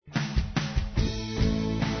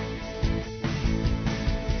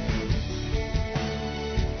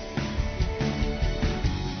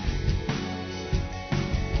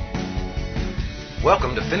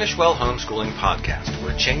Welcome to Finish Well Homeschooling Podcast,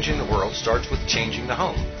 where changing the world starts with changing the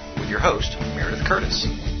home, with your host, Meredith Curtis.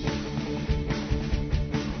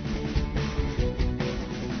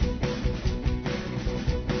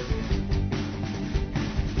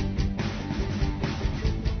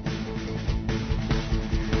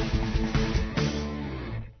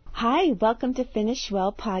 Hi, welcome to Finish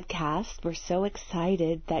Well Podcast. We're so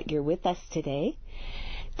excited that you're with us today.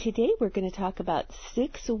 Today we're going to talk about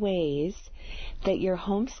 6 ways that your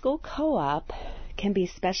homeschool co-op can be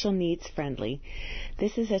special needs friendly.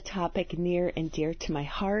 This is a topic near and dear to my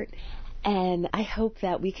heart, and I hope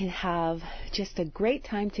that we can have just a great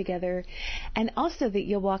time together, and also that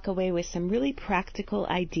you'll walk away with some really practical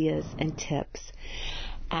ideas and tips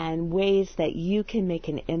and ways that you can make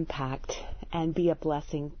an impact and be a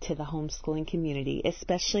blessing to the homeschooling community,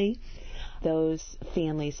 especially those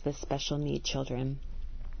families with special need children.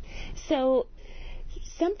 So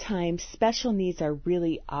sometimes special needs are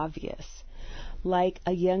really obvious, like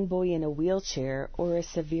a young boy in a wheelchair or a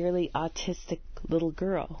severely autistic little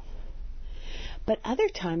girl. But other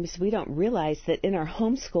times we don't realize that in our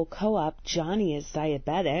homeschool co-op, Johnny is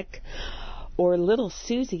diabetic or little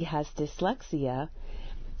Susie has dyslexia.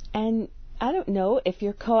 And I don't know if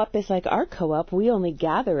your co-op is like our co-op. We only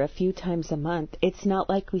gather a few times a month. It's not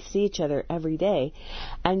like we see each other every day.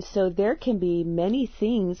 And so there can be many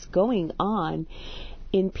things going on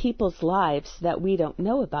in people's lives that we don't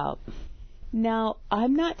know about. Now,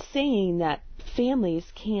 I'm not saying that families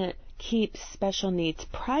can't keep special needs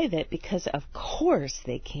private, because of course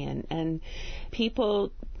they can. And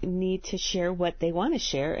people need to share what they want to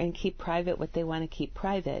share and keep private what they want to keep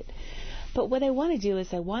private. But what I want to do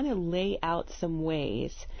is I want to lay out some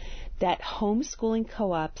ways that homeschooling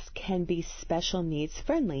co-ops can be special needs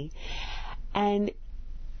friendly. And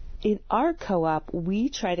in our co-op, we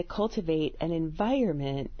try to cultivate an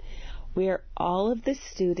environment where all of the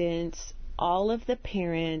students, all of the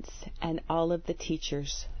parents, and all of the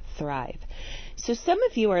teachers thrive. So some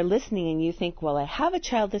of you are listening and you think, well, I have a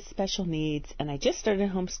child with special needs and I just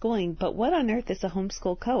started homeschooling, but what on earth is a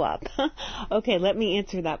homeschool co-op? Okay, let me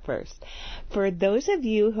answer that first. For those of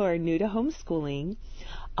you who are new to homeschooling,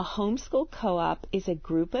 a homeschool co-op is a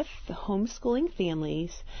group of homeschooling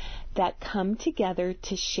families that come together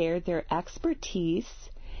to share their expertise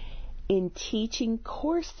in teaching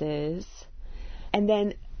courses, and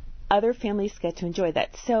then other families get to enjoy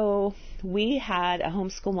that. So we had a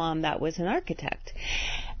homeschool mom that was an architect,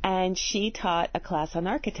 and she taught a class on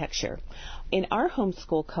architecture. In our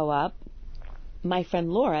homeschool co-op, my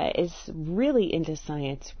friend Laura is really into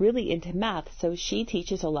science, really into math, so she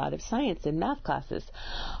teaches a lot of science and math classes.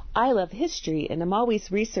 I love history, and I'm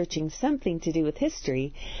always researching something to do with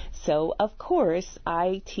history, so of course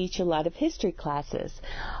I teach a lot of history classes.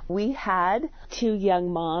 We had 2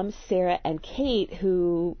 young moms, Sarah and Kate,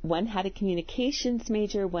 who one had a communications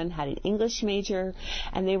major, one had an English major,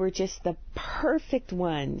 and they were just the perfect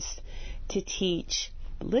ones to teach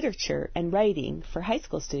literature and writing for high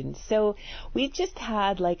school students. So we've just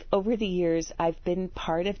had, like, over the years, I've been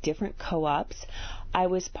part of different co-ops. I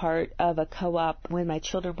was part of a co-op when my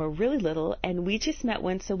children were really little, and we just met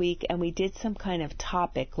once a week and we did some kind of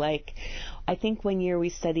topic. Like, I think one year we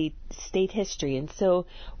studied state history, and so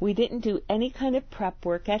we didn't do any kind of prep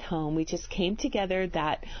work at home. We just came together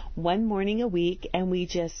that one morning a week and we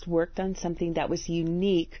just worked on something that was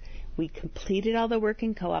unique. We completed all the work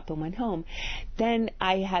in co-op and went home. Then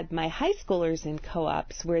I had my high schoolers in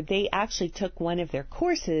co-ops where they actually took one of their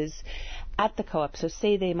courses at the co-op. So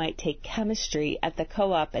say they might take chemistry at the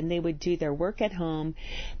co-op and they would do their work at home.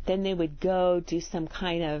 Then they would go do some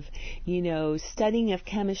kind of, studying of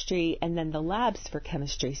chemistry and then the labs for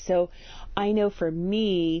chemistry. So I know for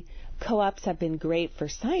me, co-ops have been great for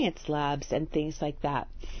science labs and things like that.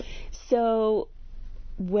 So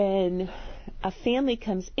when a family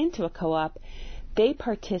comes into a co-op, they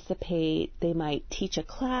participate, they might teach a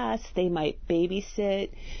class, they might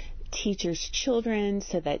babysit teachers' children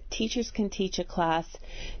so that teachers can teach a class.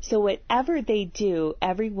 So whatever they do,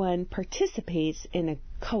 everyone participates in a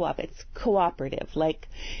co-op. It's cooperative. Like,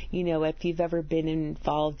 if you've ever been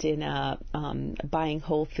involved in a buying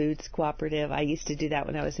Whole Foods cooperative, I used to do that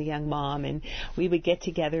when I was a young mom, and we would get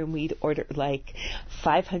together and we'd order like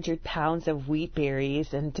 500 pounds of wheat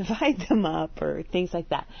berries and divide them up or things like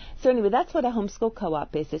that. So anyway, that's what a homeschool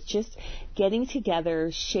co-op is. It's just getting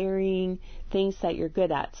together, sharing things that you're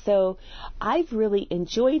good at. So I've really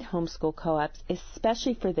enjoyed homeschool co-ops,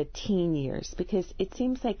 especially for the teen years, because it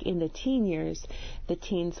seems like in the teen years, the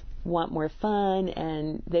teens want more fun,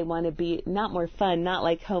 and they want to be, not more fun, not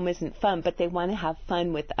like home isn't fun, but they want to have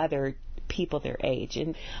fun with other people their age.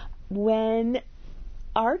 And when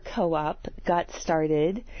our co-op got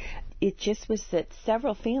started. It just was that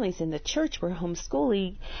several families in the church were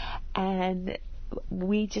homeschooling, and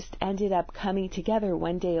we just ended up coming together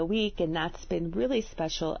one day a week, and that's been really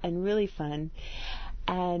special and really fun.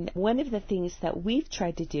 And one of the things that we've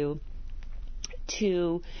tried to do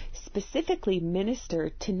to specifically minister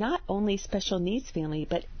to not only special needs family,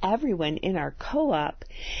 but everyone in our co-op,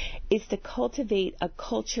 is to cultivate a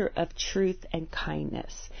culture of truth and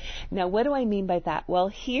kindness. Now, what do I mean by that? Well,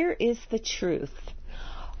 here is the truth.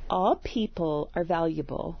 All people are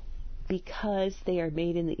valuable because they are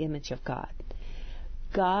made in the image of God.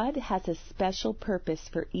 God has a special purpose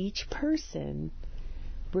for each person,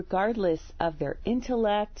 regardless of their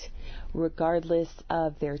intellect, regardless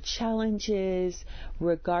of their challenges,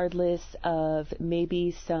 regardless of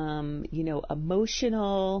maybe some,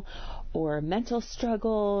 emotional or mental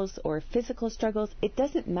struggles or physical struggles. It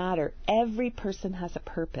doesn't matter. Every person has a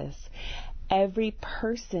purpose. Every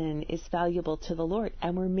person is valuable to the Lord,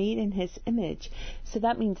 and we're made in His image. So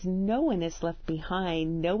that means no one is left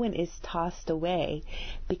behind, no one is tossed away,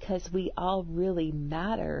 because we all really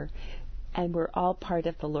matter, and we're all part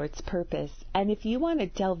of the Lord's purpose. And if you want to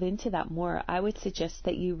delve into that more, I would suggest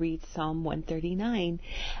that you read Psalm 139,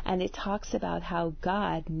 and it talks about how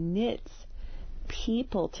God knits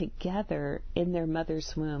people together in their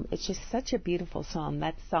mother's womb. It's just such a beautiful psalm.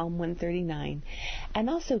 That's Psalm 139. And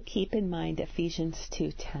also keep in mind Ephesians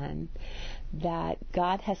 2:10, that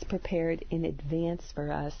God has prepared in advance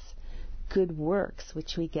for us good works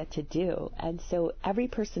which we get to do. And so every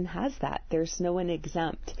person has that. There's no one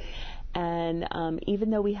exempt. And even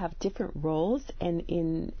though we have different roles, and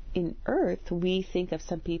in earth we think of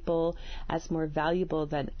some people as more valuable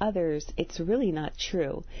than others, it's really not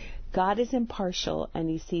true. God is impartial, and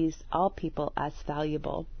He sees all people as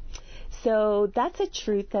valuable. So that's a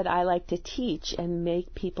truth that I like to teach and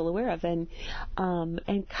make people aware of. And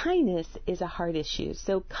kindness is a hard issue.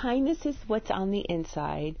 So kindness is what's on the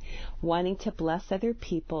inside, wanting to bless other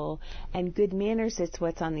people, and good manners is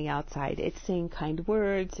what's on the outside. It's saying kind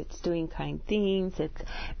words, it's doing kind things, it's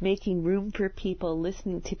making room for people,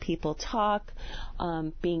 listening to people talk,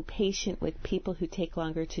 being patient with people who take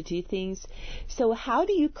longer to do things. So how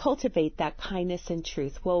do you cultivate that kindness and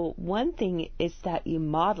truth? Well, one thing is that you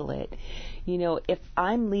model it. If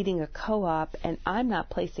I'm leading a co-op and I'm not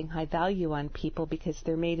placing high value on people because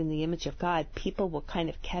they're made in the image of God, people will kind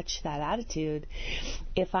of catch that attitude.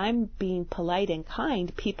 If I'm being polite and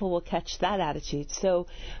kind, people will catch that attitude. So,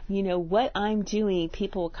 what I'm doing,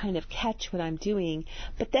 people will kind of catch what I'm doing.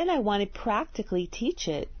 But then I want to practically teach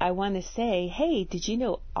it. I want to say, hey, did you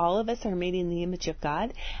know all of us are made in the image of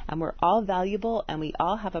God, and we're all valuable, and we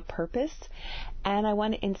all have a purpose? And I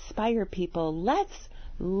want to inspire people. Let's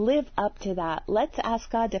live up to that. Let's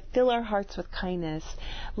ask God to fill our hearts with kindness.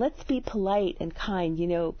 Let's be polite and kind,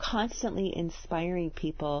 constantly inspiring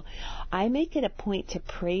people. I make it a point to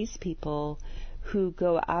praise people who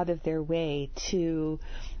go out of their way to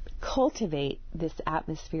cultivate this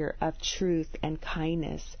atmosphere of truth and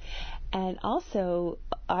kindness. And also,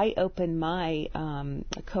 I open my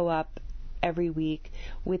co-op every week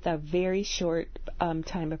with a very short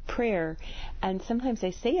time of prayer, and sometimes I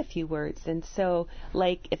say a few words. And so,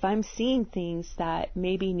 like, if I'm seeing things that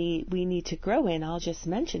maybe we need to grow in, I'll just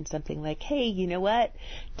mention something like, hey, you know what?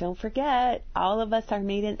 Don't forget, all of us are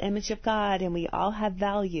made in the image of God, and we all have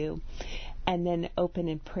value. And then open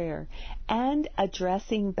in prayer. And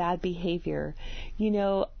addressing bad behavior.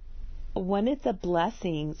 One of the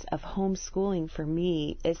blessings of homeschooling for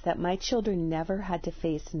me is that my children never had to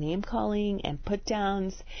face name calling and put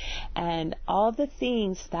downs and all the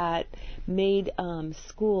things that made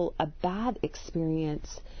school a bad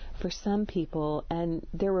experience for some people. And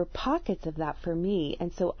there were pockets of that for me.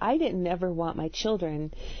 And so I didn't ever want my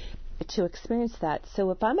children to experience that.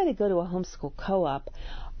 So if I'm going to go to a homeschool co-op,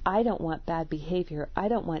 I don't want bad behavior. I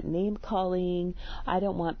don't want name calling. I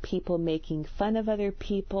don't want people making fun of other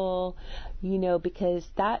people, because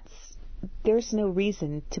there's no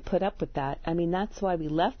reason to put up with that. I mean, that's why we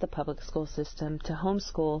left the public school system to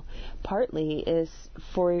homeschool, partly is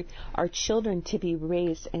for our children to be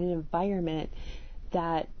raised in an environment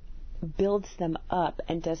that builds them up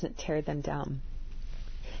and doesn't tear them down.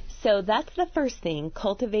 So that's the first thing,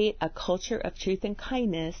 cultivate a culture of truth and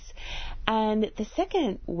kindness. And the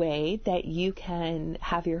second way that you can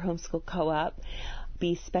have your homeschool co-op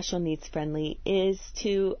be special needs friendly is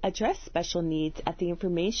to address special needs at the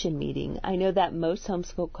information meeting. I know that most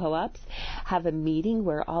homeschool co-ops have a meeting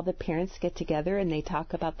where all the parents get together and they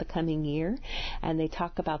talk about the coming year, and they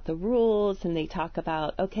talk about the rules, and they talk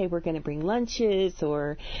about, okay, we're going to bring lunches,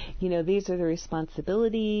 or, these are the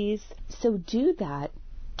responsibilities. So do that.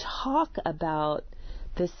 Talk about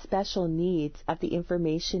the special needs at the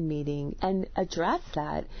information meeting and address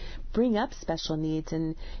that. Bring up special needs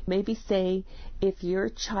and maybe say if your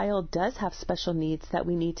child does have special needs that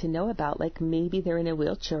we need to know about, like maybe they're in a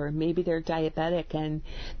wheelchair, or maybe they're diabetic and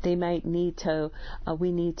they might need to,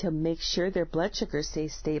 we need to make sure their blood sugar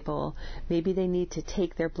stays stable. Maybe they need to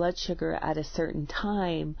take their blood sugar at a certain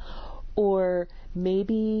time. Or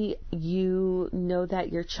maybe you know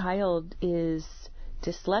that your child is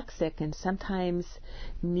dyslexic and sometimes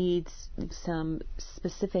needs some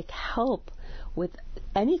specific help with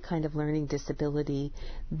any kind of learning disability.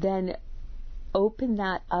 Then open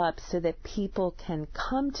that up so that people can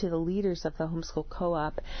come to the leaders of the homeschool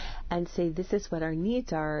co-op and say, this is what our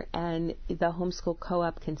needs are, and the homeschool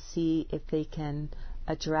co-op can see if they can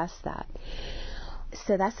address that.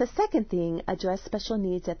 So that's the second thing, address special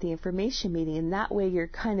needs at the information meeting. And that way you're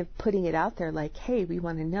kind of putting it out there like, hey, we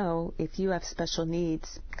want to know if you have special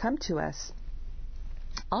needs, come to us.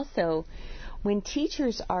 Also, when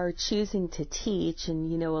teachers are choosing to teach,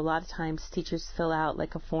 and a lot of times teachers fill out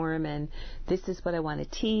like a form and this is what I want to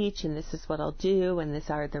teach and this is what I'll do and these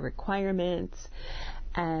are the requirements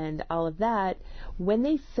and all of that. When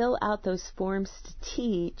they fill out those forms to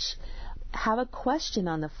teach, have a question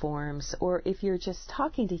on the forms, or if you're just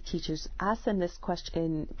talking to teachers, ask them this question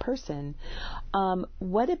in person.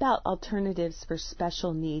 What about alternatives for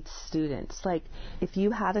special needs students? Like, if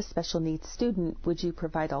you had a special needs student, would you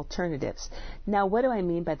provide alternatives? Now, what do I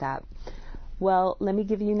mean by that? Well, let me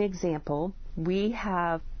give you an example. We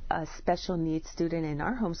have a special needs student in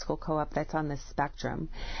our homeschool co-op that's on the spectrum.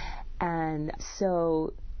 And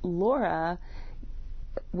so Laura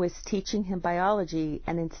was teaching him biology,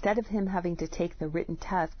 and instead of him having to take the written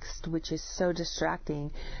text, which is so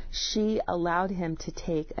distracting, she allowed him to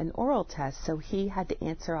take an oral test, so he had to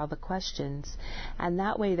answer all the questions. And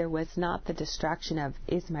that way there was not the distraction of,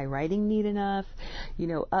 is my writing neat enough?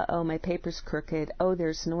 My paper's crooked. Oh,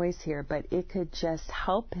 there's noise here. But it could just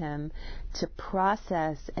help him to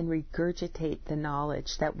process and regurgitate the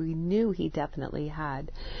knowledge that we knew he definitely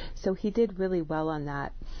had. So he did really well on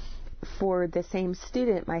that. For the same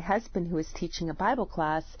student, my husband, who was teaching a Bible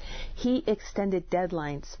class, he extended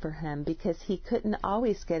deadlines for him because he couldn't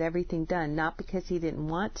always get everything done, not because he didn't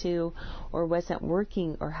want to or wasn't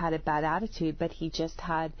working or had a bad attitude, but he just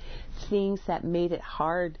had things that made it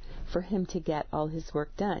hard for him to get all his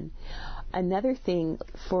work done. Another thing,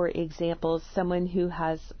 for example, someone who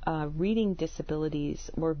has reading disabilities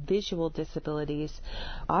or visual disabilities,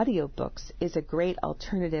 audiobooks is a great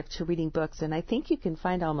alternative to reading books, and I think you can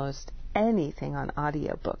find almost anything on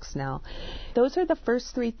audiobooks now. Those are the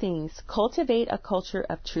first three things. Cultivate a culture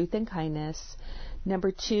of truth and kindness.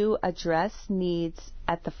 Number 2, address needs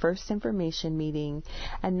at the first information meeting.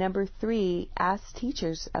 And number 3, ask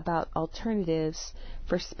teachers about alternatives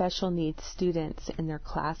for special needs students in their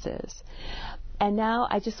classes. And now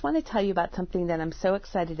I just want to tell you about something that I'm so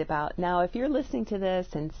excited about. Now, if you're listening to this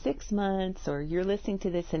in 6 months or you're listening to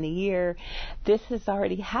this in a year, this has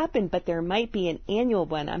already happened, but there might be an annual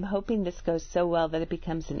one. I'm hoping this goes so well that it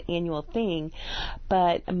becomes an annual thing.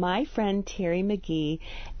 But my friend Terry McGee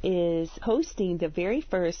is hosting the very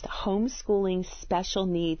first Homeschooling Special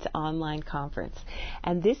Needs online conference.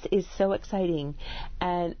 And this is so exciting.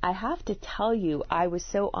 And I have to tell you, I was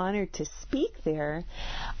so honored to speak there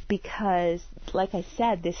because, like I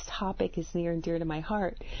said, this topic is near and dear to my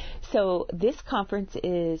heart. So this conference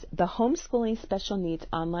is the Homeschooling Special Needs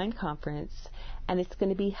Online Conference, and it's going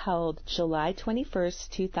to be held July 21st,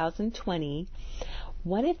 2020.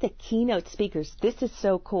 One of the keynote speakers, this is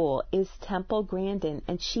so cool, is Temple Grandin,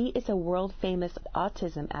 and she is a world-famous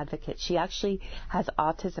autism advocate. She actually has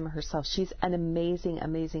autism herself. She's an amazing,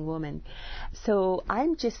 amazing woman. So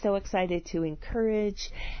I'm just so excited to encourage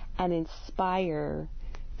and inspire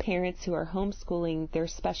parents who are homeschooling their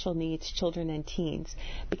special needs children and teens,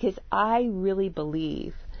 because I really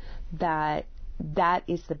believe that that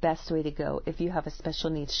is the best way to go if you have a special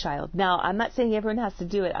needs child. Now, I'm not saying everyone has to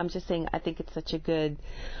do it. I'm just saying I think it's such a good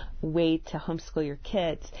way to homeschool your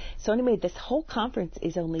kids. So anyway, this whole conference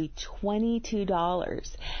is only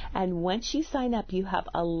 $22. And once you sign up, you have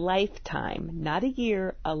a lifetime, not a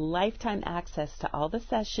year, a lifetime access to all the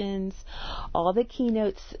sessions, all the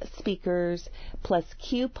keynote speakers, plus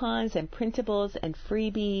coupons and printables and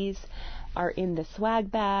freebies are in the swag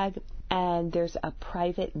bag. And there's a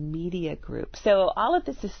private media group. So all of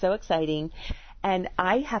this is so exciting. And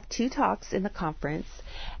I have 2 talks in the conference.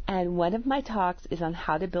 And one of my talks is on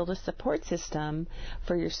how to build a support system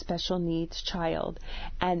for your special needs child.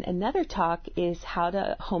 And another talk is how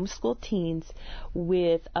to homeschool teens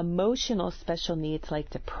with emotional special needs like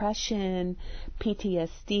depression,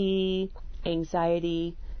 PTSD,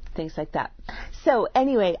 anxiety, things like that. So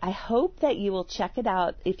anyway, I hope that you will check it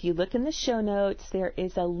out. If you look in the show notes, there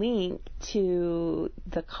is a link to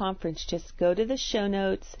the conference. Just go to the show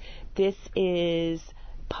notes. This is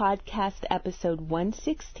podcast episode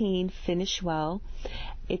 116, Finish Well.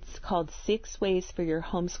 It's called 6 Ways for Your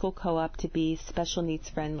Homeschool Co-op to Be Special Needs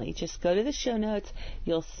Friendly. Just go to the show notes.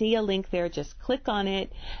 You'll see a link there. Just click on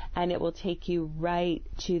it, and it will take you right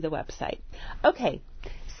to the website. Okay,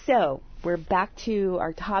 so we're back to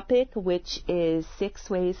our topic, which is 6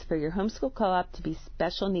 ways for your homeschool co-op to be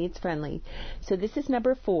special needs friendly. So this is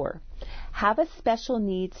number 4. Have a special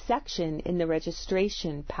needs section in the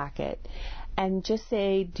registration packet. And just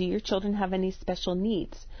say, do your children have any special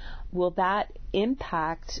needs? Will that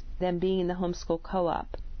impact them being in the homeschool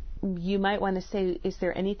co-op? You might want to say, is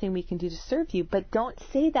there anything we can do to serve you? But don't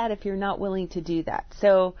say that if you're not willing to do that.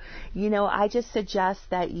 So, I just suggest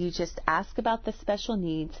that you just ask about the special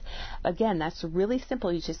needs. Again, that's really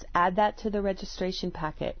simple. You just add that to the registration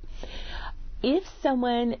packet. If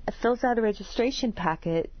someone fills out a registration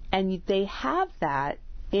packet and they have that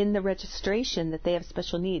in the registration that they have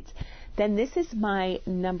special needs, then this is my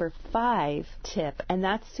number 5 tip, and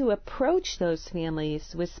that's to approach those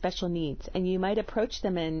families with special needs. And you might approach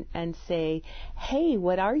them and say, hey,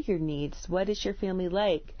 what are your needs? What is your family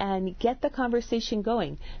like? And get the conversation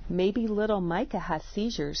going. Maybe little Micah has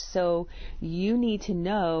seizures, so you need to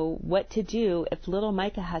know what to do if little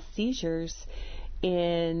Micah has seizures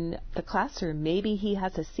in the classroom. Maybe he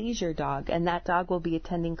has a seizure dog, and that dog will be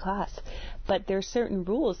attending class. But there are certain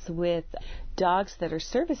rules with dogs that are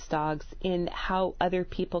service dogs in how other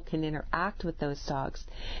people can interact with those dogs.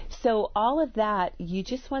 So all of that, you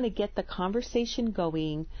just want to get the conversation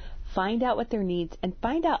going, find out what their needs, and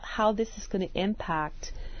find out how this is going to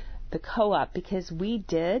impact the co-op, because we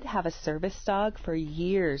did have a service dog for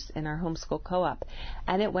years in our homeschool co-op,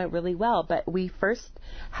 and it went really well. But we first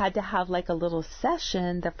had to have like a little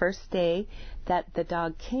session the first day that the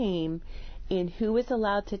dog came in who was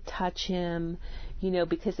allowed to touch him,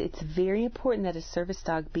 because it's very important that a service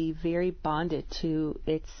dog be very bonded to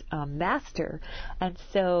its master. And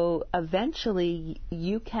so eventually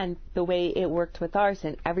the way it worked with ours,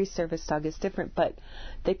 and every service dog is different, but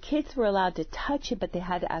the kids were allowed to touch it, but they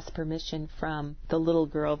had to ask permission from the little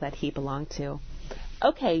girl that he belonged to.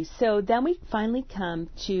 Okay, so then we finally come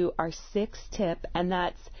to our 6th tip, and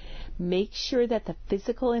that's make sure that the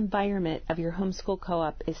physical environment of your homeschool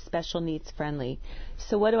co-op is special needs friendly.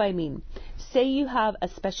 So what do I mean? Say you have a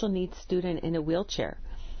special needs student in a wheelchair.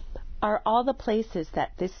 Are all the places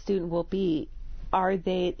that this student will be,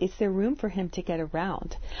 is there room for him to get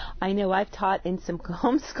around? I know I've taught in some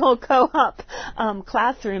homeschool co-op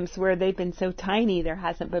classrooms where they've been so tiny there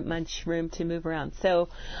hasn't been much room to move around. So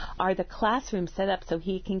are the classrooms set up so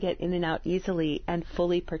he can get in and out easily and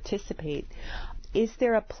fully participate? Is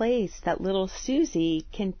there a place that little Susie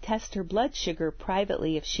can test her blood sugar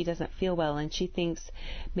privately if she doesn't feel well and she thinks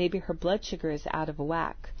maybe her blood sugar is out of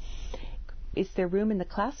whack? Is there room in the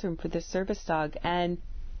classroom for the service dog? And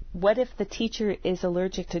what if the teacher is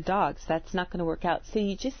allergic to dogs? That's not going to work out. So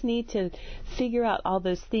you just need to figure out all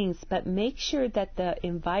those things, but make sure that the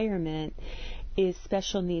environment is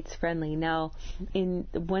special needs friendly. Now, in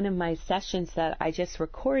one of my sessions that I just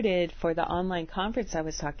recorded for the online conference I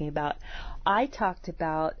was talking about, I talked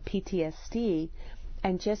about PTSD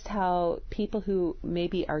and just how people who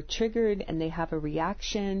maybe are triggered and they have a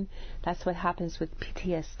reaction, that's what happens with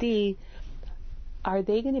PTSD, are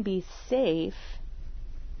they going to be safe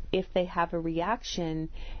if they have a reaction?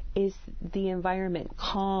 Is the environment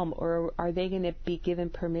calm, or are they going to be given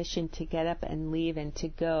permission to get up and leave and to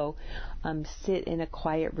go sit in a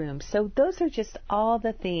quiet room? So those are just all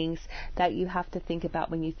the things that you have to think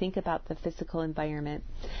about when you think about the physical environment.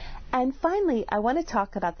 And finally, I want to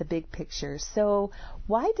talk about the big picture. So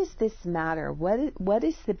why does this matter? What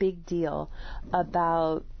is the big deal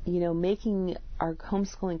about, making our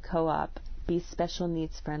homeschooling co-op be special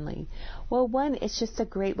needs friendly? Well, one, it's just a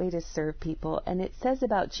great way to serve people. And it says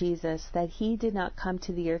about Jesus that he did not come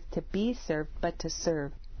to the earth to be served, but to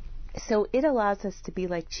serve. So it allows us to be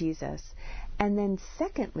like Jesus. And then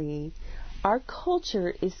secondly, our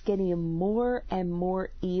culture is getting more and more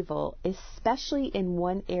evil, especially in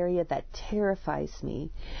one area that terrifies me.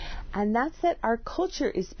 And that's that our culture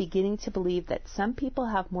is beginning to believe that some people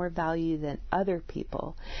have more value than other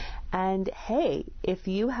people. And hey, if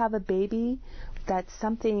you have a baby that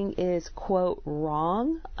something is, quote,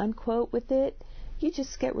 wrong, unquote, with it, you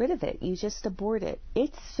just get rid of it. You just abort it.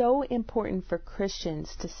 It's so important for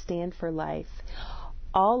Christians to stand for life.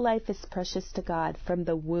 All life is precious to God from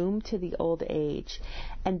the womb to the old age.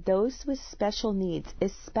 And those with special needs,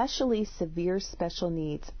 especially severe special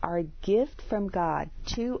needs, are a gift from God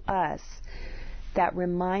to us that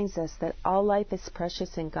reminds us that all life is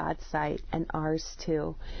precious in God's sight and ours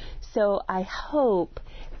too. So I hope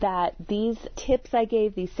that these tips I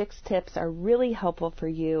gave, these 6 tips, are really helpful for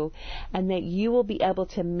you and that you will be able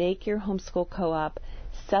to make your homeschool co-op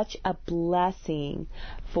such a blessing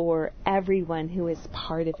for everyone who is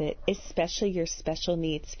part of it, especially your special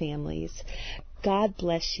needs families. God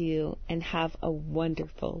bless you and have a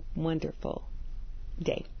wonderful, wonderful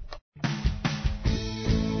day.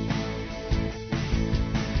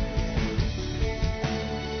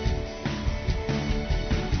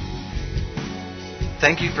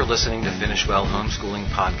 Thank you for listening to Finish Well Homeschooling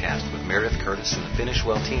Podcast with Meredith Curtis and the Finish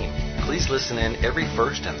Well team. Please listen in every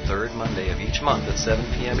first and third Monday of each month at 7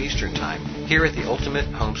 p.m. Eastern Time here at the Ultimate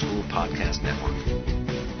Homeschool Podcast Network.